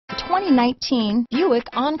2019 Buick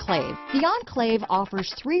Enclave. The Enclave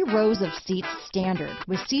offers 3 rows of seats standard,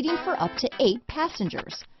 with seating for up to 8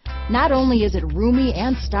 passengers. Not only is it roomy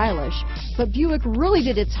and stylish, but Buick really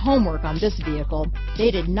did its homework on this vehicle.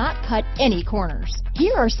 They did not cut any corners.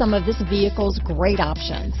 Here are some of this vehicle's great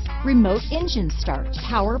options: remote engine start,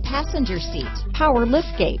 power passenger seat, power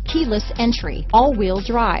liftgate, keyless entry, all-wheel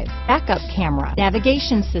drive, backup camera,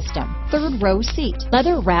 navigation system, 3rd row seat,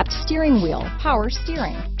 leather-wrapped steering wheel, power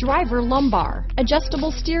steering, driver lumbar,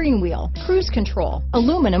 adjustable steering wheel, cruise control,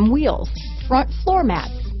 aluminum wheels, front floor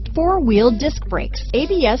mats, 4-wheel disc brakes,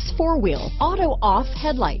 ABS 4-wheel, auto-off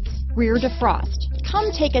headlights, rear defrost.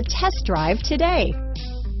 Come take a test drive today.